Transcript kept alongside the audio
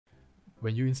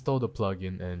When you install the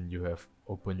plugin and you have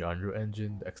opened your Unreal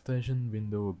Engine, the extension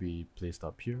window will be placed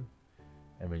up here,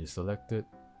 and when you select it,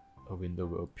 a window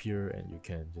will appear and you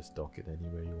can just dock it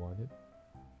anywhere you want it.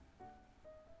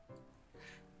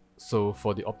 So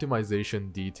for the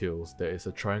optimization details, there is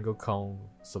a triangle count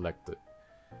selected.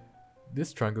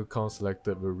 This triangle count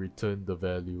selected will return the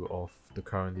value of the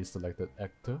currently selected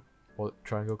actor or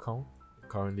triangle count.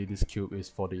 Currently this cube is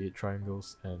 48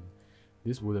 triangles and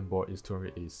this wooden board is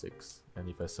 286, and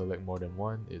if I select more than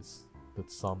one, it's the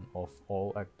sum of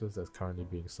all actors that's currently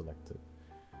being selected.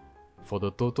 For the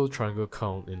total triangle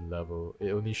count in level, it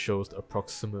only shows the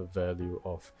approximate value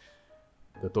of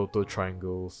the total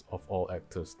triangles of all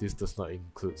actors. This does not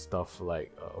include stuff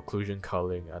like occlusion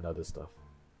culling and other stuff.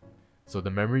 So the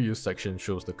memory use section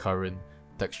shows the current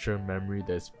texture memory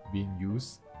that's being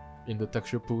used in the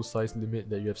texture pool size limit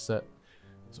that you have set.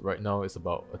 So right now it's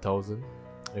about 1000.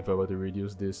 If I were to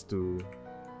reduce this to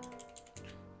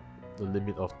the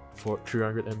limit of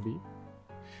 300 MB,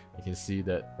 you can see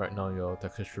that right now your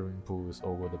texturing pool is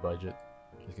over the budget.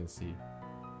 You can see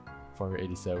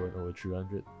 487 over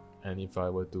 300, and if I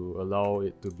were to allow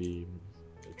it to be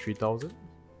 3000,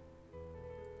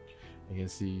 you can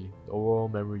see the overall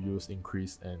memory use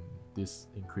increase and this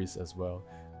increase as well.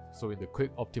 So in the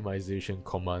quick optimization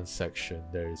command section,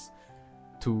 there is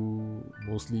two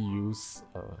mostly used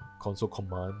console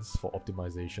commands for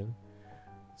optimization.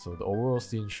 So the overall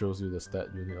scene shows you the stat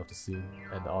unit of the scene,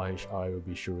 and the RHI will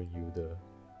be showing you the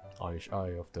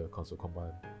RHI of the console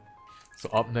command. So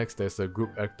up next, there's a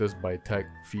group actors by tag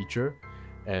feature,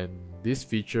 and this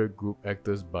feature group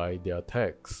actors by their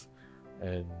tags.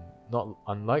 And not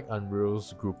unlike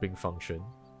Unreal's grouping function,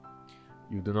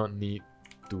 you do not need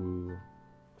to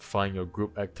find your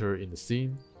group actor in the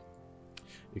scene.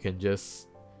 You can just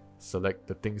select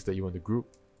the things that you want to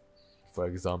group. For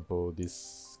example,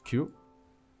 this cube,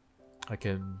 I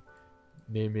can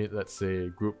name it, let's say,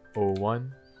 group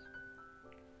 01,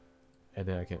 and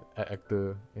then I can add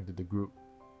actor into the group,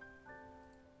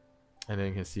 and then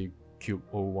you can see cube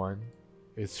 01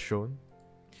 is shown.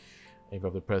 And if I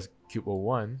have to press cube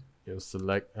 01, it will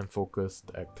select and focus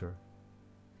the actor.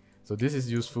 So this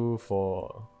is useful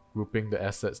for grouping the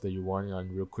assets that you want in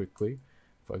Unreal quickly.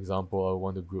 For example, I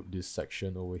want to group this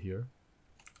section over here,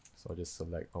 so I'll just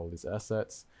select all these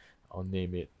assets. I'll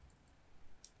name it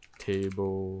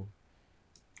table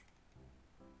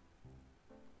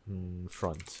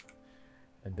front,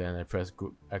 and then I press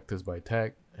group actors by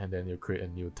tag, and then you create a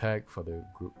new tag for the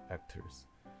group actors.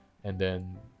 And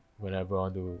then whenever I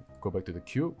want to go back to the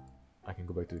cube, I can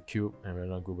go back to the cube, and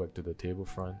when I go back to the table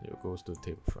front, it goes to the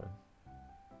table front.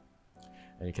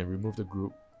 And you can remove the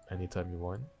group anytime you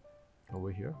want over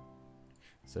here,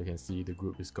 so you can see the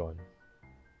group is gone.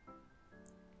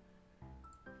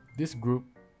 This group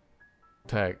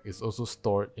tag is also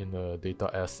stored in a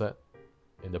data asset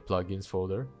in the plugins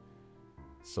folder,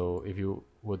 so if you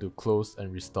were to close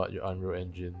and restart your Unreal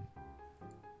Engine,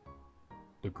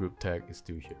 the group tag is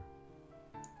still here.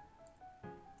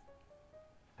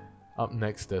 Up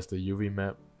next, there's the UV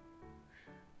map,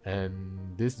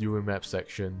 and this UV map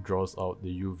section draws out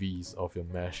the UVs of your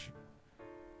mesh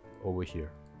over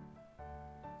here.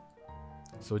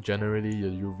 So generally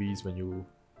your UVs, when you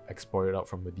export it out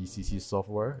from the DCC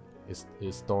software, is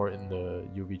stored in the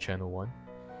UV channel 1,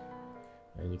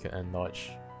 and you can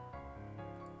enlarge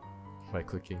by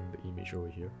clicking the image over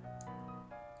here.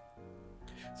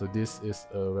 So this is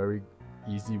a very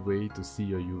easy way to see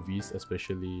your UVs,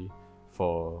 especially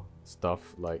for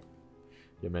stuff like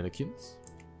your mannequins,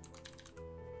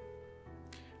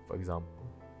 for example.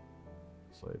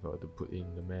 So if I were to put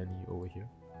in the mani over here,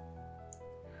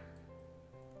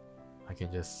 I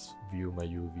can just view my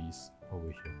UVs over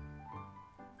here.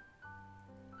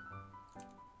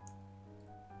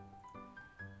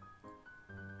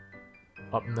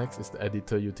 Up next is the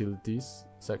editor utilities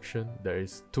section. There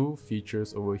is two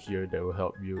features over here that will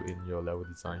help you in your level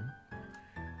design.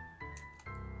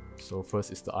 So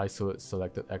first is the isolate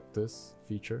selected actors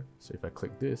feature. So if I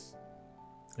click this,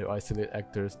 it will isolate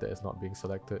actors that is not being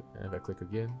selected, and if I click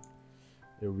again,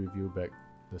 it will review back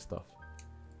the stuff.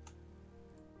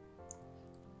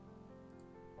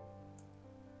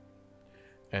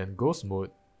 And ghost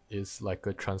mode is like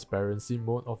a transparency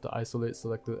mode of the isolate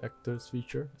selected actors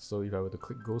feature. So if I were to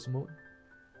click ghost mode,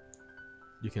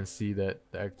 you can see that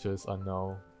the actors are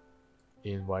now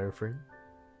in wireframe.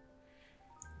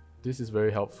 This is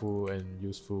very helpful and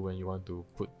useful when you want to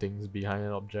put things behind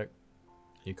an object.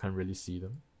 You can't really see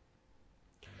them.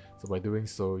 So by doing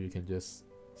so, you can just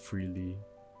freely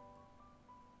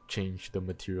change the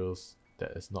materials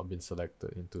that has not been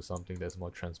selected into something that's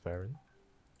more transparent.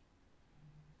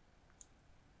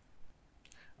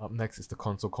 Up next is the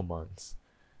console commands.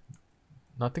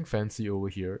 Nothing fancy over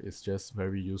here, it's just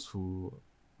very useful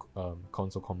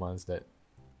console commands that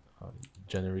are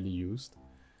generally used.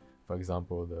 For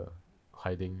example, the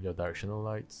hiding your directional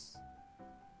lights,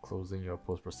 closing your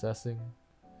post-processing,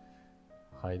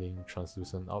 hiding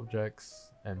translucent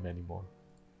objects, and many more.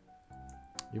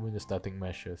 Even your static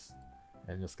meshes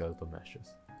and your skeletal meshes.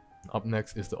 Up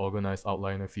next is the organized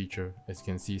outliner feature. As you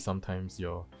can see, sometimes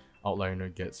your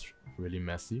outliner gets really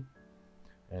messy,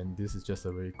 and this is just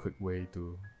a very quick way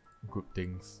to group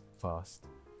things fast.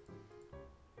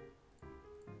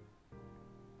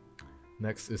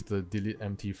 Next is the delete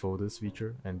empty folders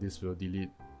feature, and this will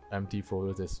delete empty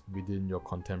folders that's within your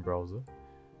content browser.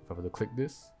 If I were to click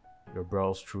this, you'll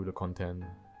browse through the content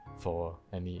for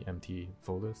any empty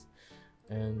folders,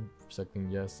 and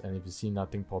selecting yes, and if you see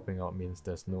nothing popping out means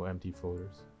there's no empty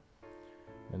folders.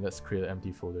 And let's create an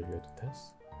empty folder here to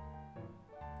test.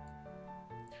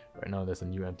 Right now there's a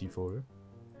new empty folder.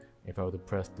 If I were to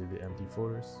press delete empty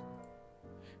folders,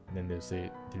 and then they'll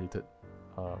say deleted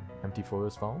empty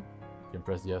folders found, you can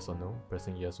press yes or no.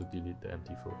 Pressing yes will delete the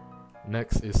empty folder.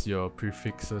 Next is your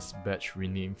prefixes batch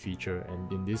rename feature,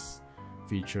 and in this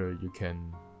feature you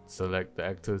can select the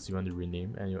actors you want to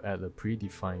rename and you add a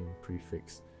predefined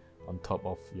prefix on top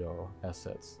of your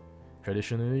assets.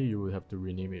 Traditionally you would have to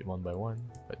rename it one by one,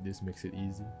 but this makes it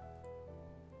easy.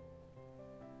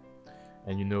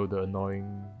 And you know the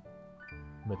annoying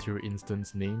material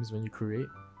instance names when you create?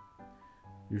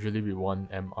 Usually with one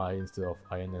MI instead of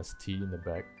INST in the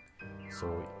back,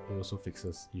 so it also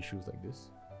fixes issues like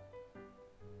this.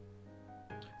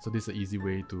 So this is an easy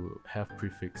way to have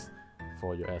prefix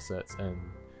for your assets, and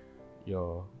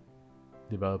your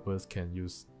developers can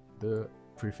use the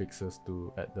prefixes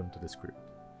to add them to the script.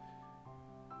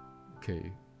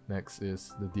 Okay, next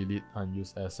is the delete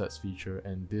unused assets feature,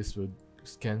 and this will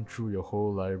scan through your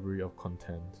whole library of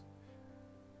content,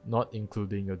 not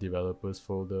including your developers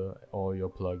folder or your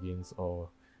plugins or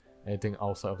anything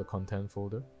outside of the content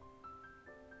folder.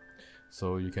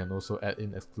 So you can also add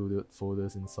in excluded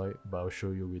folders inside, but I'll show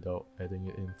you without adding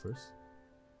it in first.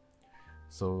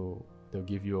 So they'll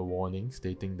give you a warning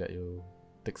stating that it'll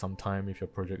take some time if your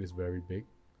project is very big.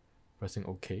 Pressing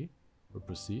OK will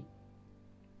proceed.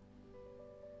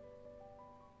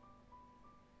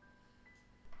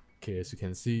 Okay, as you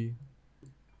can see,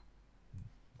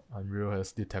 Unreal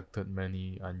has detected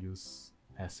many unused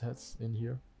assets in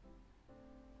here.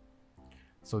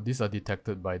 So these are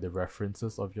detected by the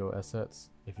references of your assets.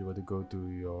 If you were to go to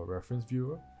your reference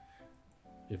viewer,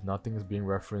 if nothing is being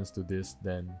referenced to this,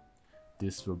 then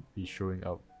this will be showing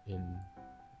up in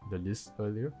the list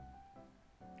earlier.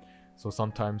 So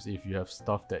sometimes if you have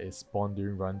stuff that is spawned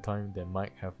during runtime, they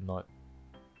might not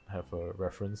have a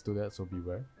reference to that, so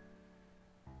beware.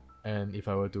 And if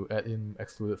I were to add in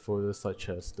excluded folders such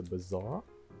as the bazaar,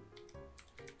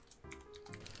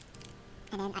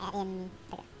 and then I add in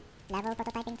the level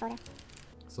prototyping folder.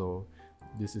 So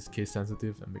this is case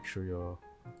sensitive, and make sure your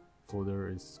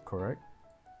folder is correct.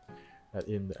 Add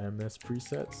in the MS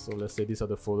presets. So let's say these are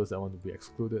the folders that want to be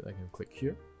excluded. I can click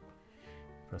here,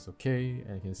 press OK,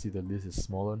 and you can see the list is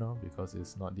smaller now because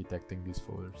it's not detecting these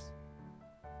folders.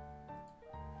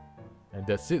 And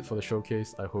that's it for the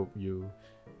showcase. I hope you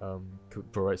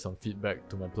could provide some feedback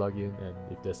to my plugin, and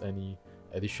if there's any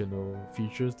additional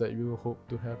features that you hope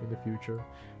to have in the future,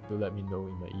 do let me know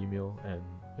in my email. And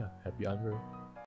yeah, happy Unreal.